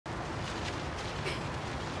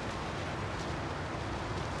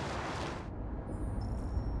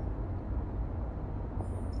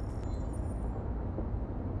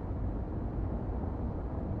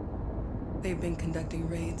They've been conducting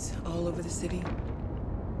raids all over the city.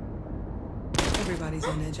 Everybody's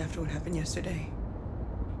on edge after what happened yesterday.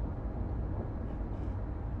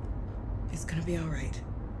 It's gonna be all right.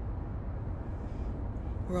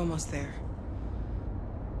 We're almost there.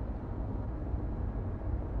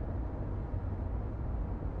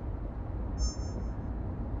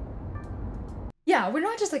 Yeah, we're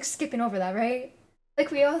not just like skipping over that, right?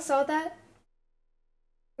 Like we all saw that.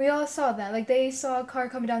 We all saw that. Like they saw a car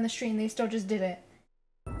coming down the street and they still just did it.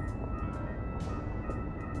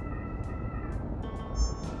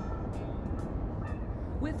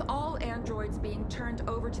 With all androids being turned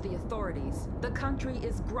over to the authorities, the country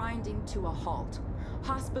is grinding to a halt.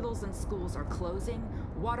 Hospitals and schools are closing,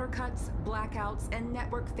 water cuts, blackouts, and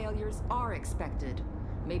network failures are expected.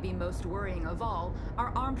 Maybe most worrying of all,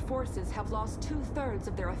 our armed forces have lost 2/3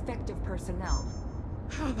 of their effective personnel.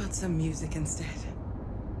 How about some music instead?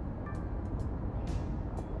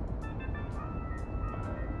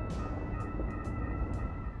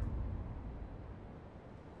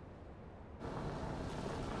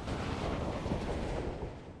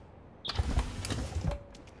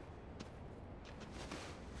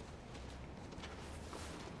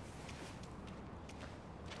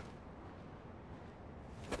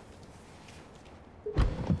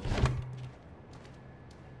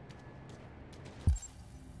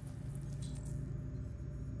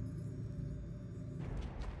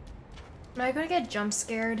 Am I gonna get jump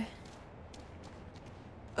scared?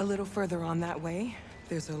 A little further on that way,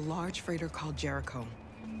 there's a large freighter called Jericho.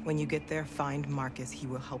 When you get there, find Marcus. He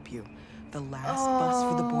will help you. The last bus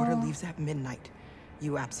for the border leaves at midnight.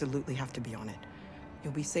 You absolutely have to be on it.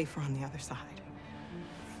 You'll be safer on the other side.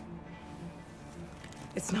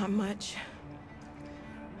 It's not much,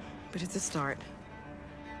 but it's a start.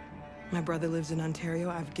 My brother lives in Ontario.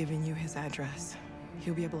 I've given you his address.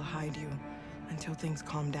 He'll be able to hide you until things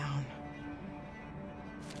calm down.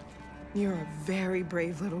 You're a very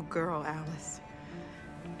brave little girl, Alice.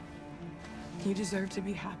 You deserve to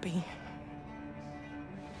be happy.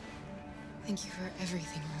 Thank you for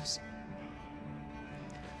everything, Rose.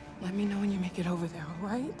 Let me know when you make it over there, all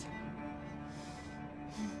right?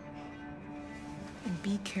 And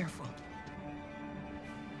be careful.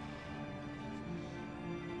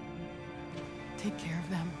 Take care of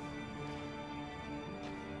them.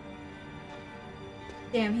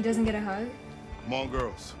 Damn, he doesn't get a hug? Come on,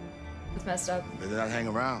 girls. It's messed up. Better not hang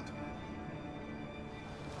around.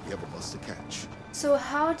 We have a bus to catch. So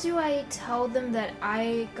how do I tell them that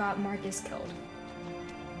I got Marcus killed?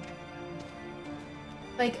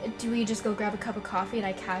 Like, do we just go grab a cup of coffee and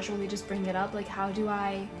I casually just bring it up? Like, how do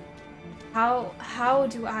I... How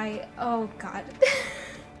do I... Oh, God.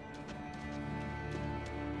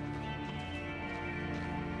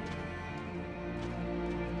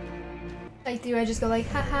 Like, do I just go like,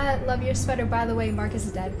 haha, love your sweater, by the way, Marcus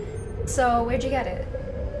is dead. So, where'd you get it?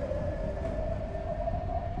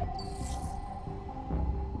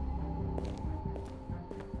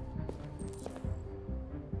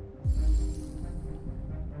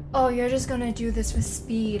 Oh, you're just gonna do this with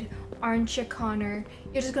speed, aren't you, Connor?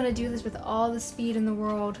 You're just gonna do this with all the speed in the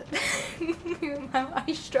world.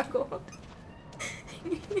 I struggled.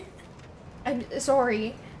 I'm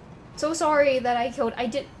sorry. So sorry that I killed.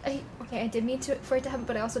 Okay, I did mean for it to happen,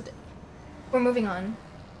 but I also did. We're moving on.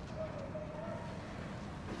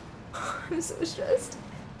 I'm so stressed.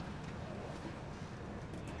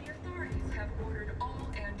 The authorities have ordered all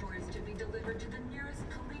androids to be delivered to the nearest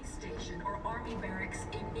police station or army barracks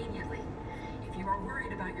immediately. If you are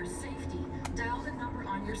worried about your safety, dial the number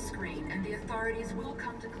on your screen and the authorities will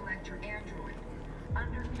come to collect your android.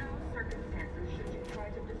 Under no circumstances should you try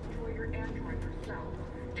to destroy your android yourself.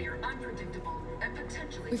 They are unpredictable and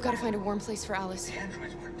potentially... We've got to find a warm place for Alice. The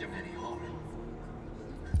androids weren't doing any harm.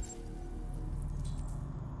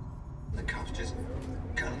 The cops just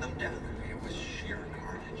gunned them down. It was sheer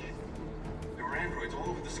carnage. There were androids all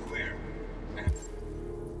over the square.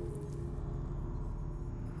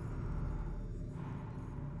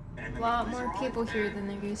 A lot more people here than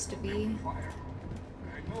there used to be.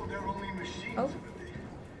 I know they're only machines, Oh.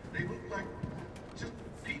 but they look like just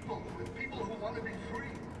people who want to be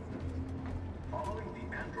free. Following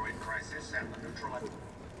the android crisis and the neutral...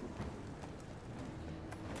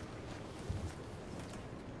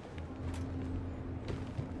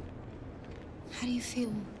 How do you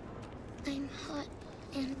feel? I'm hot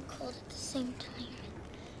and cold at the same time.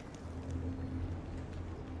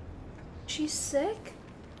 She's sick?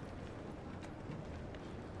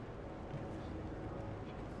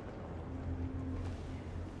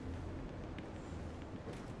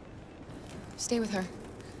 Stay with her.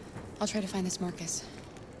 I'll try to find this Marcus.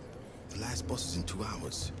 The last bus is in 2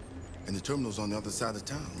 hours. And the terminal's on the other side of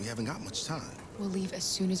town. We haven't got much time. We'll leave as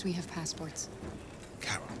soon as we have passports.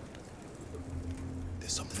 Carol,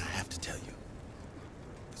 there's something I have to tell you.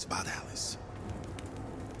 It's about Alice.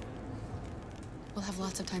 We'll have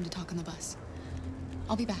lots of time to talk on the bus.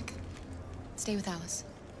 I'll be back. Stay with Alice.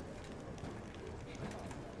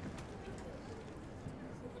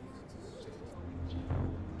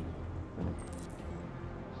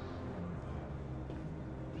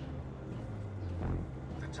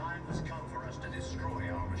 The time has come for us to destroy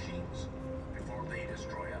our machines before they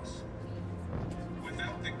destroy us.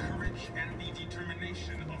 Without the courage and the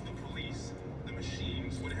determination of the police, the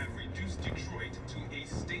machines would have reduced Detroit to a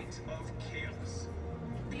state of chaos.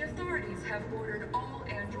 The authorities have ordered all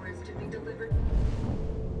androids to be delivered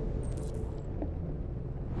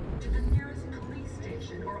to the nearest police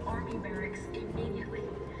station or army barracks immediately.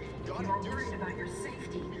 If you are worried about your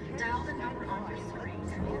safety, dial the number on your screen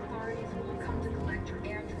and the authorities will come to collect your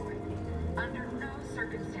android. Under no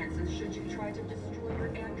circumstances should you try to destroy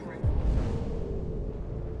your android.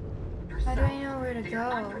 How do I know where to They are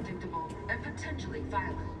go? unpredictable and potentially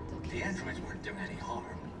violent. The androids weren't doing any harm.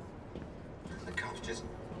 The cops just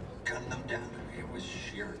gunned them down. It was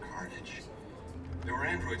sheer carnage. There were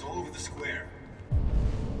androids all over the square.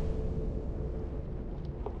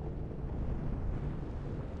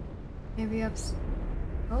 Maybe oh,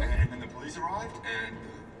 And then the police arrived, and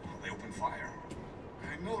well, they opened fire.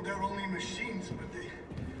 I know they're only machines, but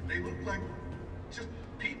they look like just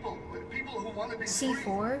people who want to be free.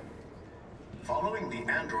 C4? Following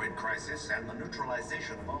the android crisis and the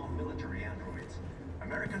neutralization of all military androids,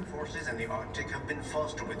 American forces in the Arctic have been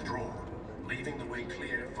forced to withdraw, leaving the way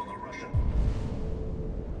clear for the Russian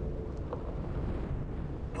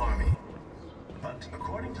army. But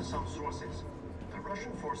according to some sources, the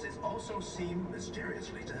Russian forces also seem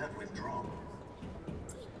mysteriously to have withdrawn.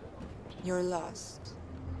 You're lost.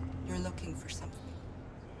 You're looking for something.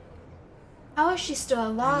 How is she still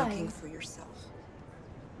You're alive? looking for yourself.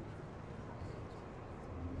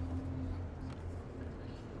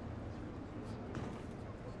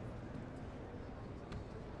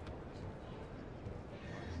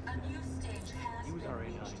 A new stage has been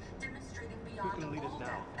reached, demonstrating beyond all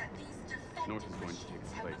doubt that these defective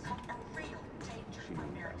machines have become a real danger to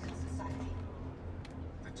American society.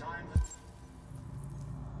 The time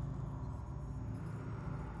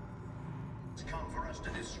has come for us to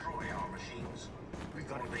destroy our machines.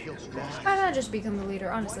 Before they destroy us. Why not just become the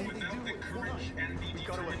leader, honestly? Without the courage and the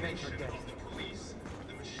determination of the police,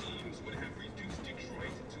 the machines would have reduced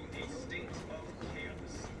Detroit to a state of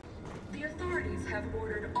chaos. The authorities have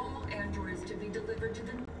ordered all androids to be delivered to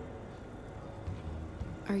the...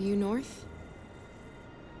 Are you north?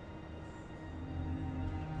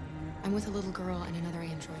 I'm with a little girl and another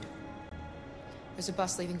android. There's a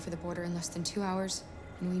bus leaving for the border in less than 2 hours,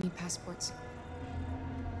 and we need passports.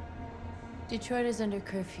 Detroit is under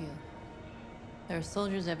curfew. There are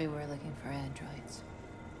soldiers everywhere looking for androids.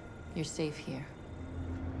 You're safe here.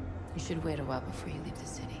 You should wait a while before you leave the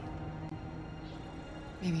city.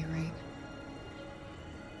 Maybe you're right.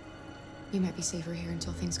 You might be safer here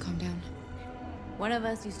until things calm down. One of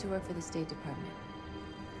us used to work for the State Department.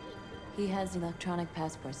 He has electronic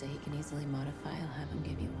passports that he can easily modify. I'll have him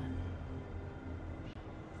give you one.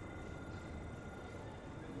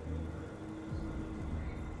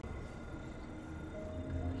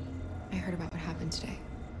 I heard about what happened today.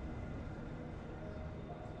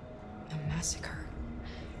 A massacre.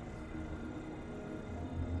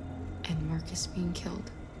 And Marcus being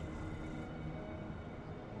killed.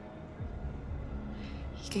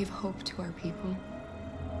 He gave hope to our people.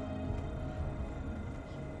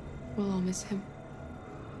 We'll all miss him.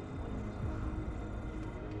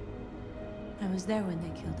 I was there when they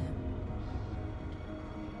killed him.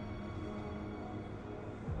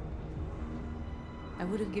 I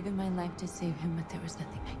would have given my life to save him, but there was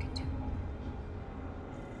nothing I could do.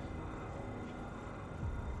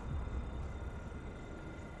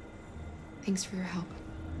 Thanks for your help.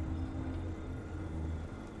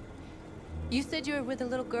 You said you were with a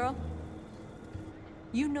little girl?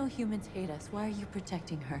 You know humans hate us. Why are you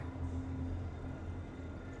protecting her?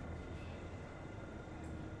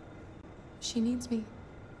 She needs me.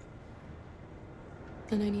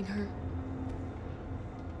 And I need her.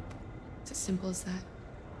 It's as simple as that.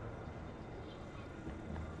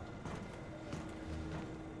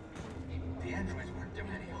 The androids weren't doing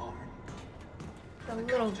any harm. The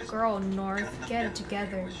little girl, North, Gunned them get it down.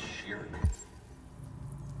 together. It was sheer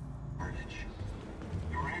carnage.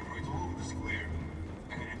 There were androids all over the square.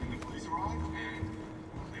 And then the police arrived, and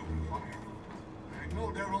well, they opened fire. I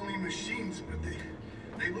know they're only machines, but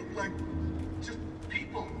they look like just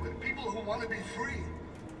people who want to be free.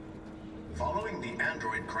 Following the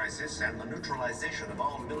android crisis and the neutralization of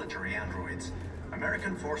all military androids,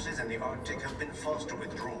 American forces in the Arctic have been forced to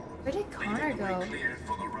withdraw, Where did Connor leaving the way go? cleared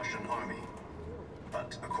for the Russian army.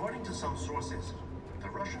 But according to some sources, the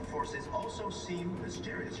Russian forces also seem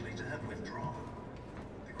mysteriously to have withdrawn.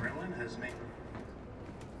 The Kremlin has made...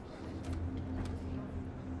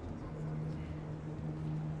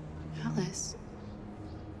 Alice.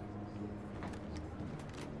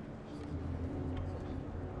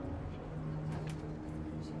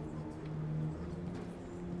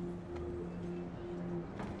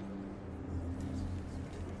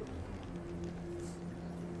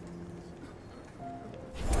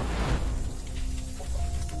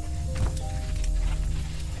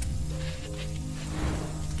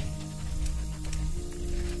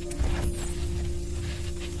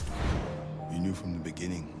 You knew from the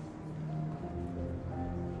beginning.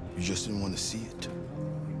 You just didn't want to see it.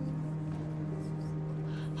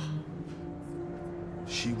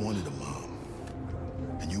 She wanted a mom,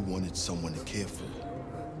 and you wanted someone to care for.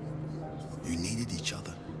 You needed each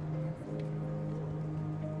other.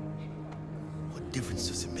 What difference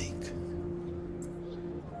does it make?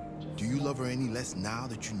 Do you love her any less now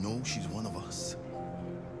that you know she's one of us?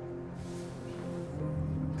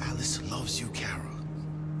 Alice loves you, Kara.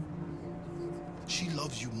 She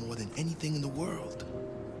loves you more than anything in the world.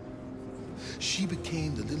 She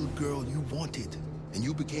became the little girl you wanted, and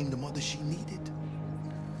you became the mother she needed.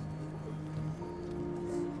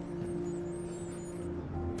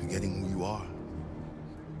 Forgetting who you are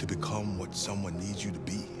to become what someone needs you to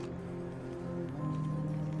be.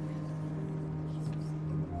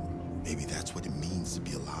 Maybe that's what it means to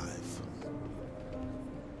be alive.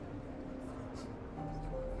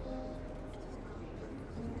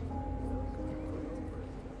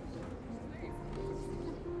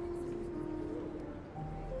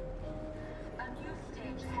 A new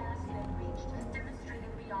stage has been reached,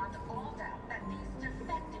 demonstrating beyond all doubt that these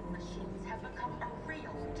defective machines have become a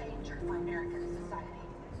real danger for American society.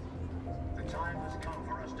 The time has come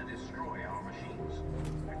for us to destroy our machines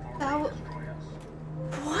before That they destroy us.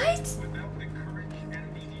 What? Without the courage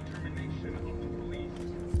and the determination of the police, the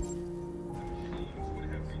machines would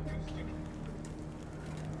have reduced it.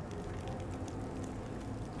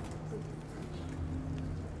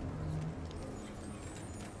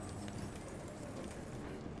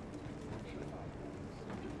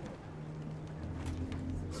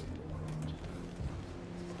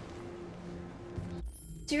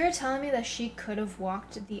 So you're telling me that she could have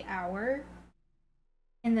walked the hour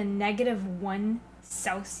in the -1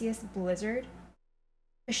 Celsius blizzard?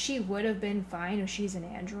 But she would have been fine if she's an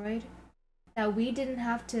android? That we didn't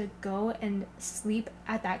have to go and sleep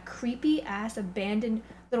at that creepy ass abandoned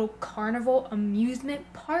little carnival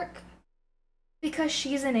amusement park? Because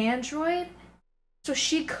she's an android? So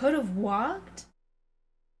she could have walked?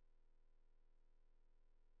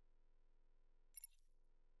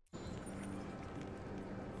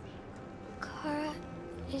 Kara,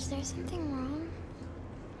 is there something wrong?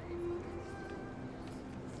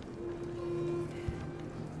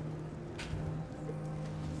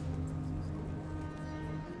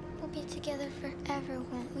 We'll be together forever,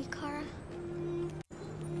 won't we, Kara?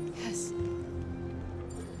 Yes.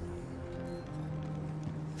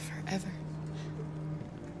 Forever.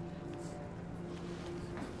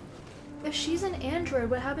 If she's an android,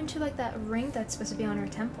 what happened to like that ring that's supposed to be on her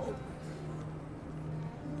temple?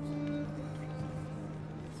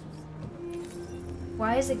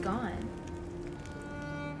 Why is it gone?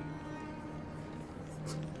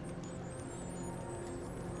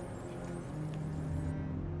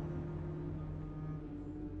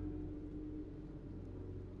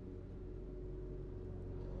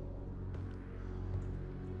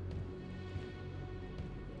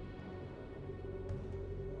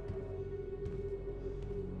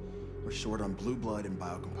 We're short on blue blood and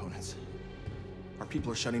biocomponents. Our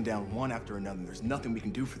people are shutting down one after another, and there's nothing we can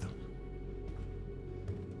do for them.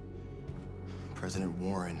 President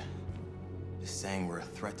Warren is saying we're a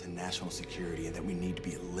threat to national security and that we need to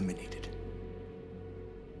be eliminated.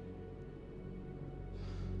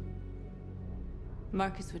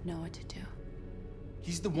 Marcus would know what to do.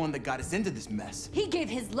 He's the one that got us into this mess. He gave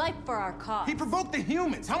his life for our cause. He provoked the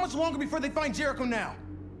humans! How much longer before they find Jericho now?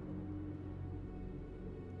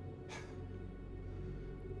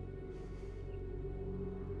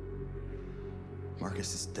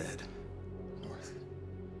 Marcus is dead, North.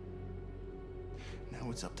 Now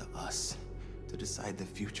it's up to us to decide the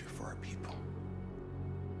future for our people.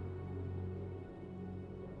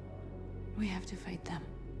 We have to fight them.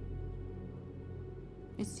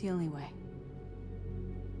 It's the only way.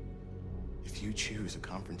 If you choose a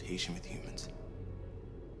confrontation with humans,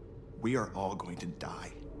 We are all going to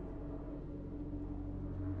die.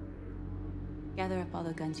 Gather up all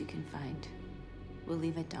the guns you can find. We'll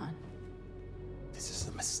leave at dawn. This is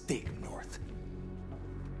a mistake, North.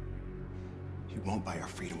 You won't buy our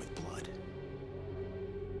freedom with blood.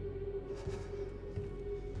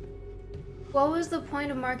 What was the point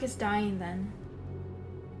of Marcus dying then?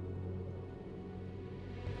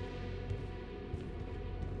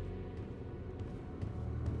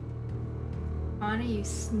 Anna, you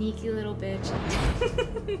sneaky little bitch.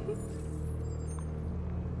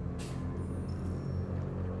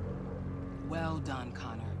 Well done,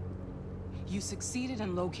 Connor. You succeeded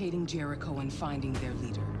in locating Jericho and finding their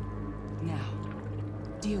leader. Now,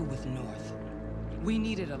 deal with North. We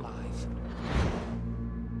need it alive.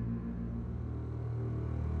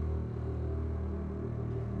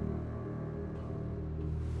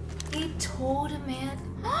 He told a man.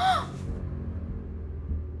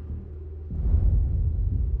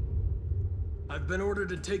 I've been ordered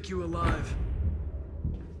to take you alive.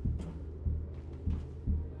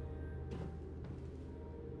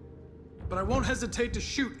 But I won't hesitate to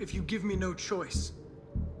shoot if you give me no choice.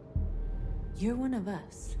 You're one of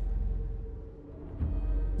us.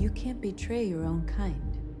 You can't betray your own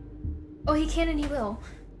kind. Oh, he can and he will.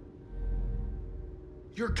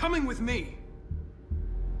 You're coming with me.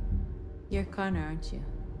 You're Connor, aren't you?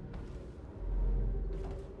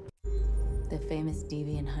 The famous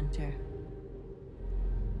deviant hunter.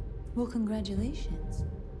 Well, congratulations.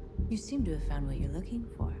 You seem to have found what you're looking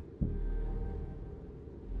for.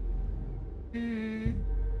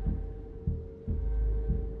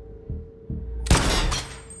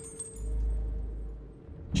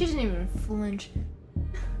 She didn't even flinch.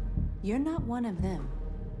 You're not one of them.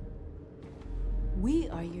 We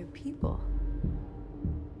are your people.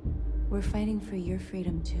 We're fighting for your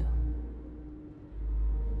freedom too.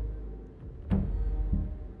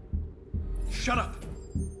 Shut up!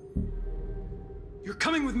 You're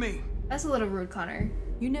coming with me! That's a little rude, Connor.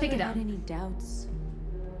 You never Take it had down. any doubts.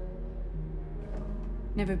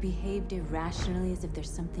 Never behaved irrationally as if there's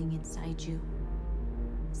something inside you.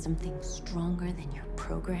 Something stronger than your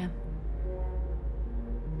program.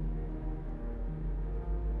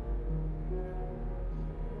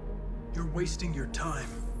 You're wasting your time.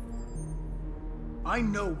 I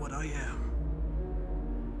know what I am.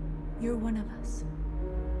 You're one of us.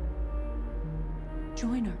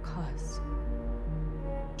 Join our cause.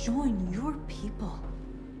 Join your people.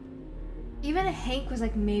 Even Hank was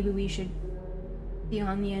like, maybe we should be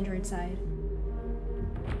on the android side.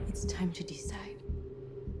 It's time to decide.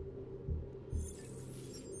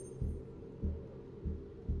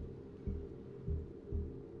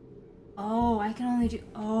 Oh, I can only do.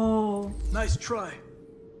 Oh. Nice try.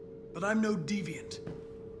 But I'm no deviant.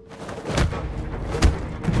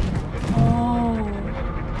 Oh.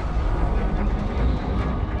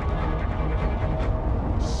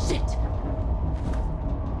 Shit!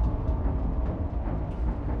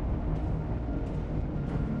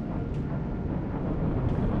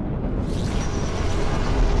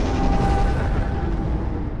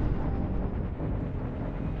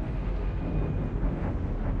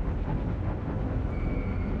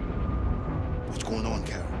 What's going on,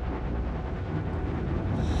 Carol?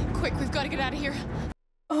 Quick, we've got to get out of here.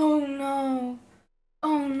 Oh no.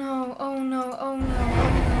 Oh no. Oh no. Oh no. Oh no.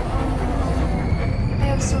 Oh no. I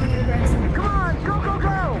have so many regrets. Come on, go, go,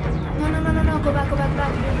 go! No. Go back.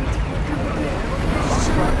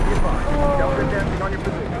 Oh. Don't get dancing on your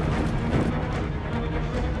position.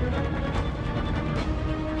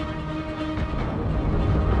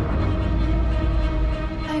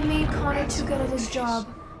 I made Connor too good at his job.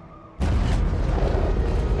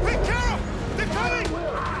 Hey, Carol! They're coming!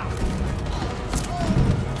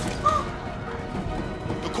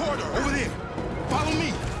 The corridor, over there. Follow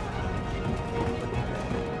me.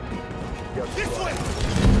 This way!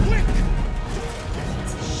 Quick!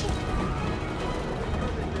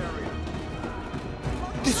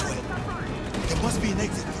 This way. There must be an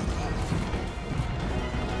exit.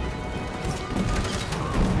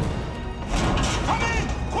 Come in!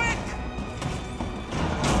 Quick!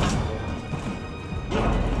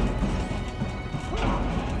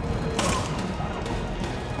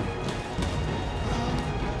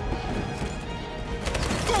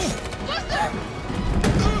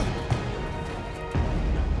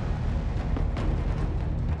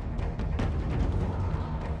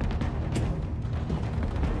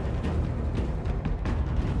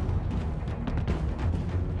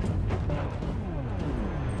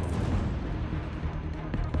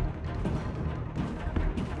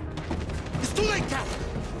 It's too late, Cal!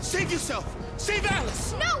 Save yourself! Save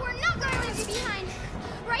Alice! No, we're not going to leave you behind.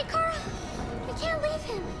 Right, Carl? We can't leave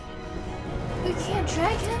him. We can't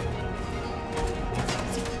drag him?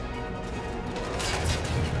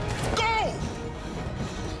 Go!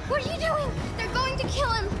 What are you doing? They're going to kill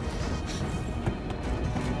him.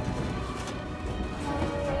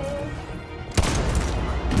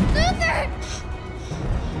 Luther!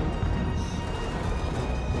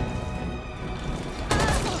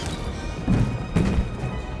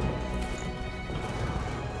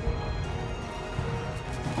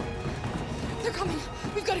 They're coming.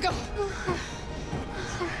 We've got to go.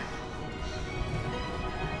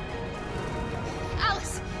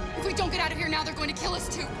 Alice, if we don't get out of here now, they're going to kill us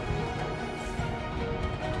too.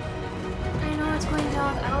 I know it's going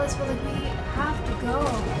down with Alice, but like, we have to go.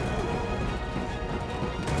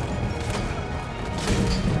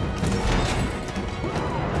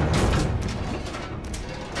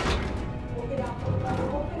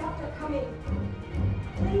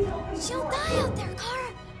 She'll die out there,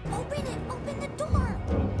 Kara. Open it. Open the door.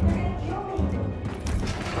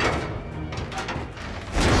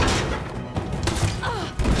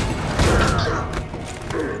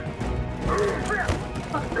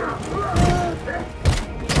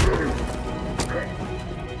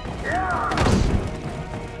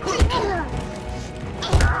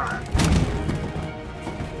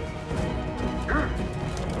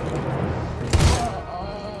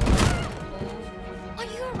 Are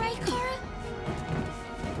you alright, Kara?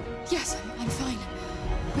 Yes, I'm fine.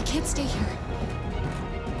 We can't stay here.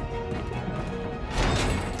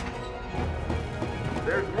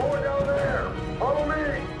 There's more down there. Follow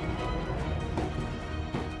me.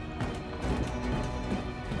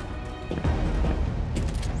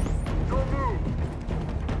 Don't move.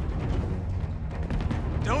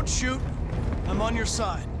 Don't shoot. I'm on your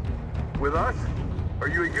side. With us? Are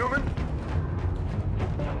you a human?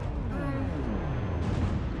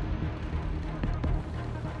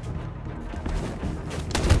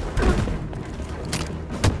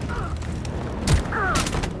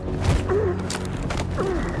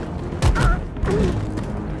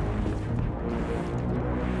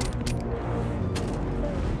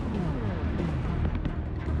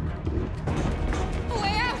 A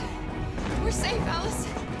way out. We're safe, Alice.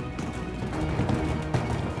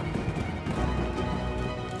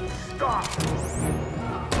 Stop!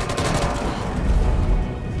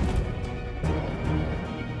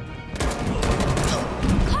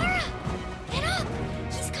 Kara! Get up!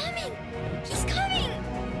 He's coming! He's coming!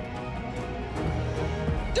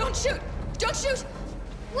 Don't shoot! Don't shoot!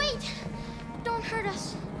 Wait! Don't hurt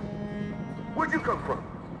us. Where'd you come from?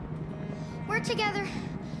 We're together.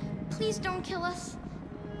 Please don't kill us.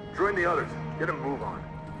 Join the others. Get a move on.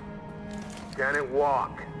 Can it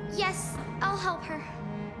walk? Yes, I'll help her.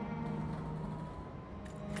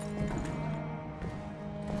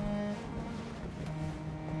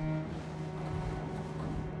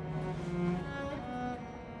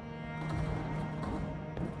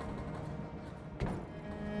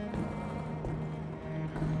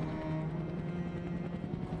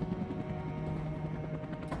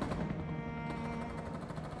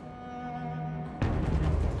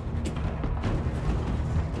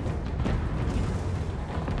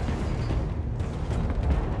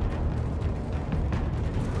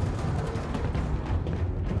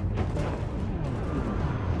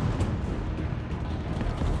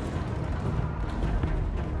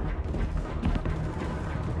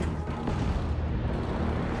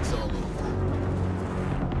 It's all over.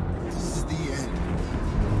 This is the end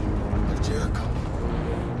of Jericho.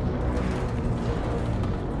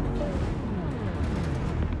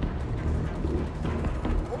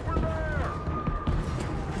 Over there!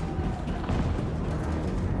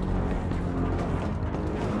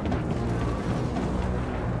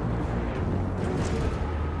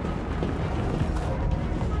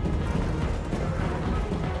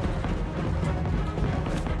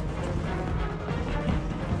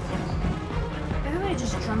 Everybody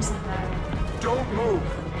just jumps like that. Don't move!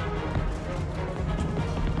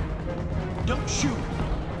 Don't shoot.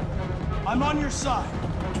 I'm on your side.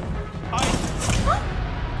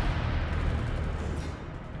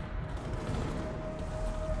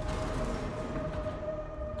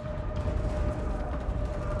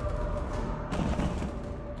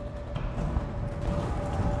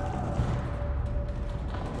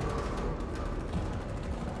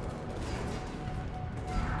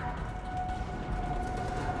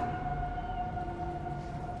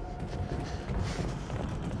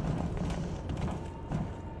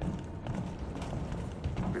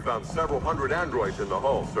 We found several hundred androids in the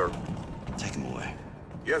hull, sir. Take them away.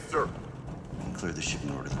 Yes, sir. And clear the ship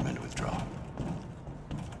and order the men to withdraw.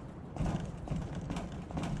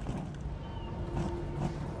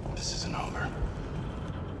 This isn't over.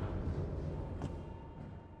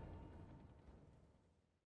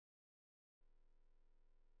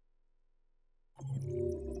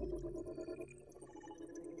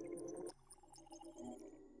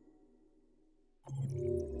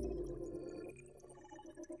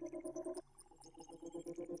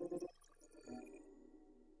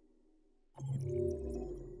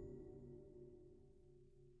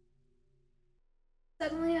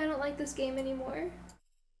 Suddenly I don't like this game anymore.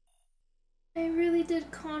 I really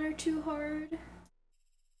did Connor too hard.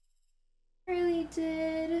 I really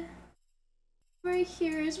did. Right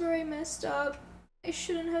here is where I messed up. I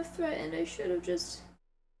shouldn't have threatened. I should have just...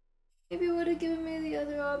 Maybe it would have given me the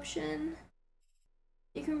other option.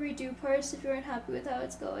 You can redo parts if you aren't happy with how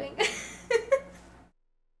it's going.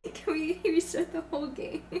 Can we restart the whole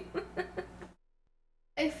game?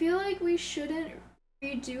 I feel like we shouldn't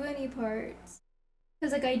redo any parts.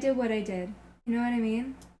 Because, like, I did what I did. You know what I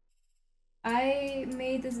mean? I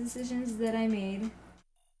made the decisions that I made.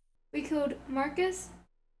 We killed Marcus.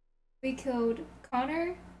 We killed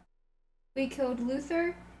Connor. We killed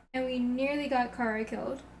Luther. And we nearly got Kara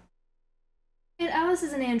killed. And Alice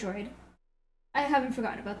is an android. I haven't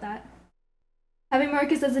forgotten about that. Having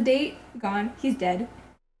Marcus as a date, gone. He's dead.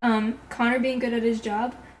 Connor being good at his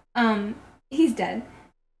job, he's dead.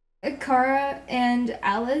 Kara and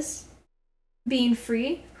Alice being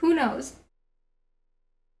free, who knows?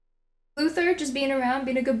 Luther just being around,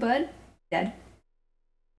 being a good bud, dead.